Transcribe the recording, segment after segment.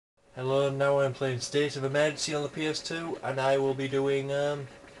Hello, now I'm playing State of Emergency on the PS2 and I will be doing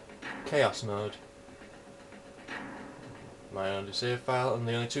Chaos mode. My only save file and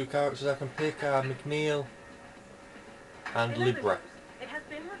the only two characters I can pick are McNeil and Libra. It has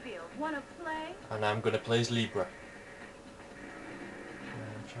been revealed. Wanna play? And I'm gonna play as Libra.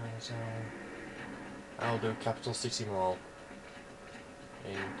 Chinatown. I'll do Capital City Mall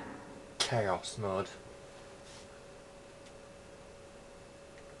in Chaos mode.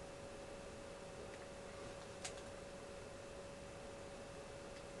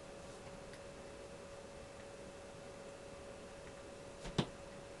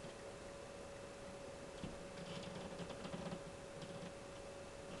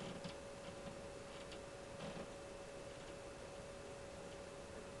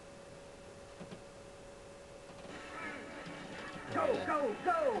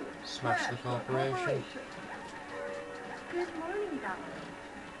 Go! Smash the corporation. Good morning, Doctor.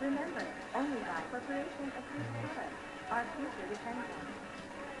 Remember, only by corporation of this product. Our future depends on it.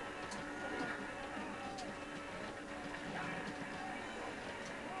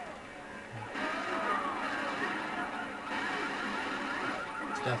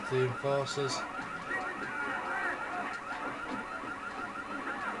 Death the enforcers.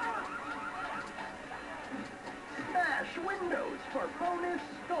 Smash windows for bonus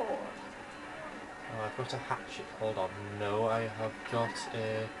score. Oh, I've got a hatchet. Hold on. No, I have got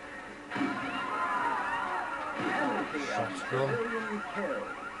a Penalty of shotgun. civilian kill.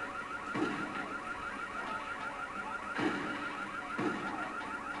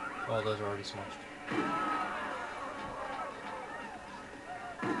 Oh, those are already smashed.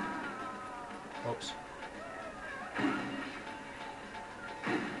 Oops.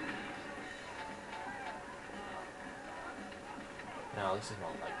 No, this is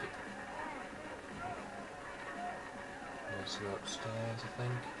not like it. Let's go upstairs, I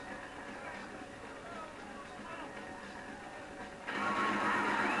think.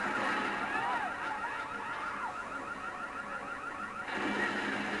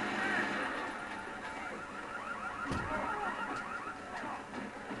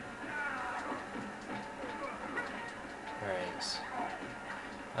 Right.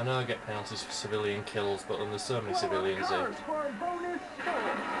 I know I get penalties for civilian kills, but then there's so many civilians here. For a bonus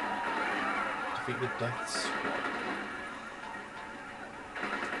score. Defeat the death squad.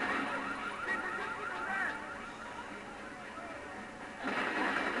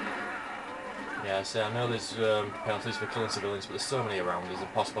 Yeah, see, I know there's penalties for killing civilians, but there's so many around, it's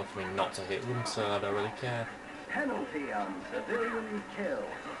impossible for me not to hit them, so I don't really care. Penalty on civilian kill.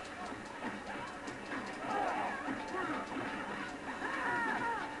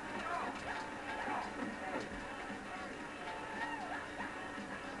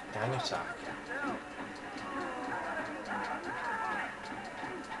 Gang attack.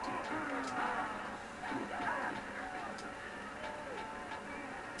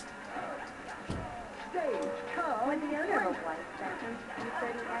 Stage come. When the owner of white Baton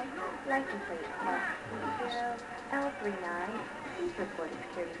E38, license plate S0L39, please report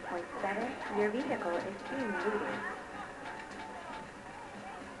experience point 7. Your vehicle is being looted.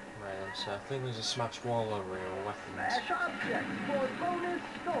 Right then, so I think there's a smashed wall over here with weapons. Smash objects for bonus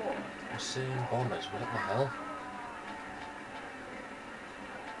score. I'm seeing bombers, what the hell?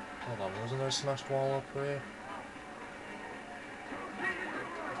 Hold on, wasn't there a smashed wall up here?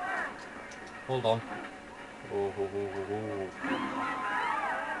 Hold on. Oh, oh, oh, oh, oh.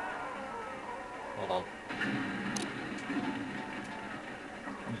 Hold on.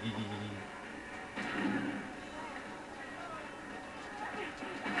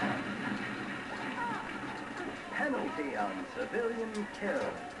 Penalty on civilian kill.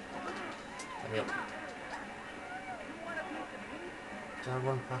 Let me up. Did I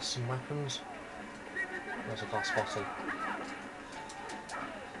run past some weapons? There's a glass bottle.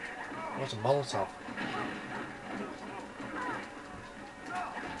 What's a Molotov?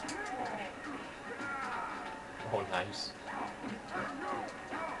 Oh, nice.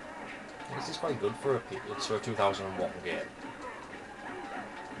 This is quite good for a 2001 game.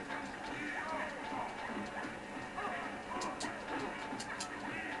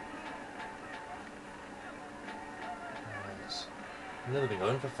 Nice. I've nearly been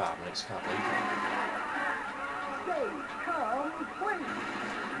going for 5 minutes, can't believe it. Stage complete.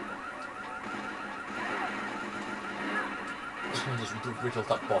 I just riddled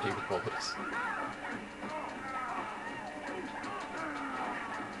that body with bullets.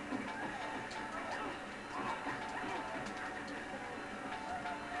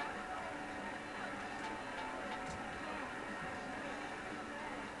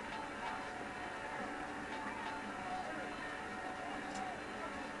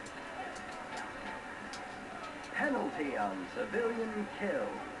 Penalty on civilian kill.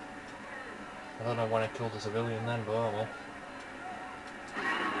 I don't know when I killed a civilian then, but oh well.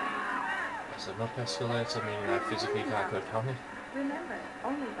 That's an up escalator, meaning I physically can't go down it. Remember,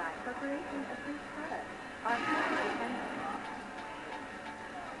 only by corporation approved products are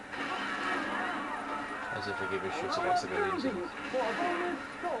As if I give a shit about civilians. For bonus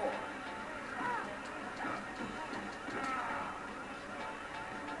score.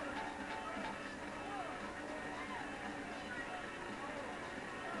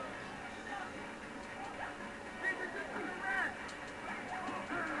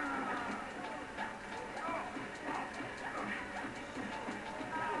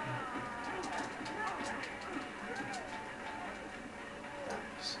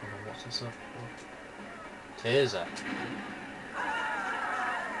 What's this up? Taser.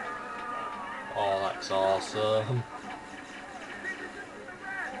 Oh, that's awesome.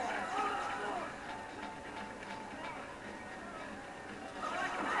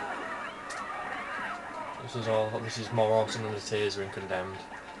 This is more awesome than the taser in Condemned.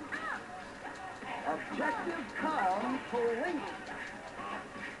 Objective complete.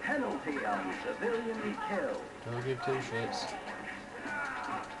 Penalty on civilian kill. Don't give two shits.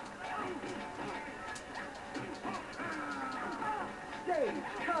 Stage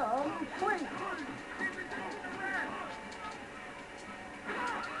complete.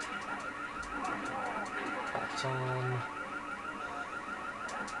 Baton.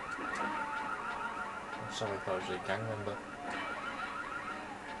 I'm sorry if I was a gang member.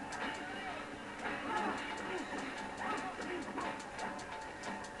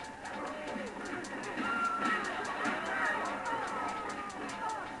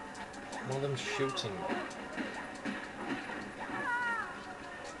 One of them shooting.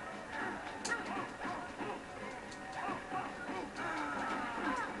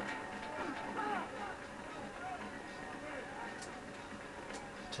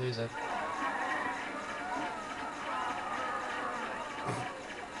 Taser.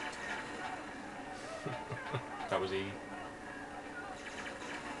 That was E.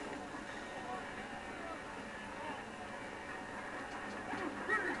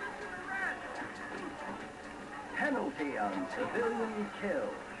 Penalty on civilian kill.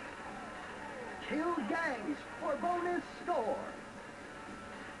 Kill gangs for bonus score.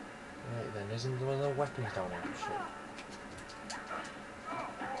 Right then, isn't there no weapons down there? Shit.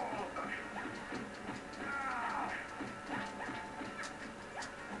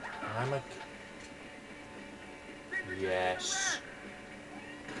 I'm a... Yes.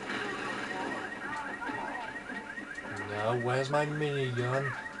 No, where's my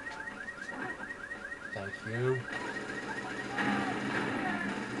minigun? Thank you.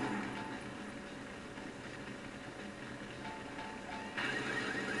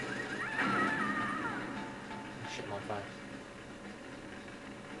 Shit, my fire.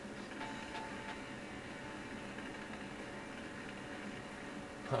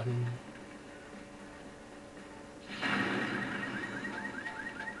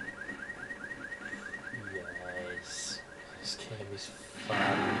 Yes, this game is fun.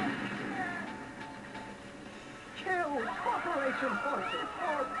 Kill corporation forces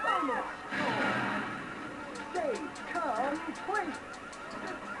for bonus score. Stage complete.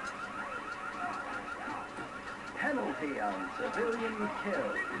 Penalty on civilian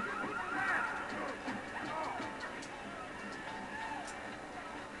kill.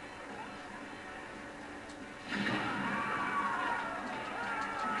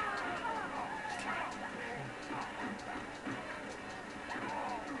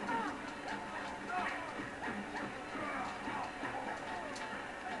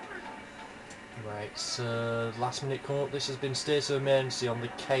 Right, so last minute come up, this has been State of Emergency on the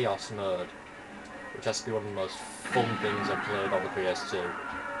Chaos mode, which has to be one of the most fun things I've played on the PS2.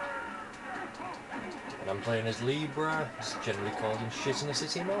 And I'm playing as Libra, it's generally causing shit in the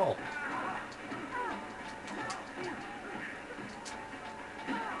city mall.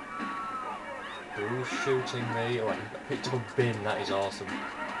 Who's shooting me? Oh, I picked up a bin, that is awesome.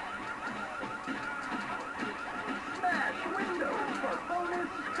 Smash windows for bonus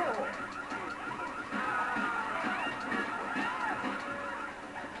score.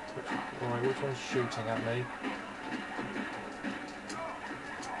 Right, which one's shooting at me?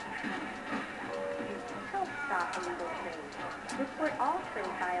 Help stop illegal trade. Report all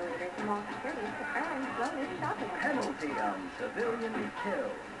trade violators and mall securities to earn bonus shopping. Penalty on civilian kill.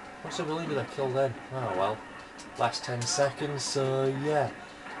 What civilian did I kill then? Oh well. Last 10 seconds, so yeah.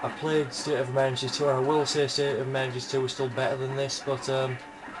 I played State of Emergency 2, and I will say State of Emergency 2 is still better than this, but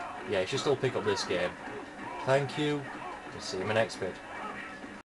yeah, you should still pick up this game. Thank you, we'll see you in my next vid.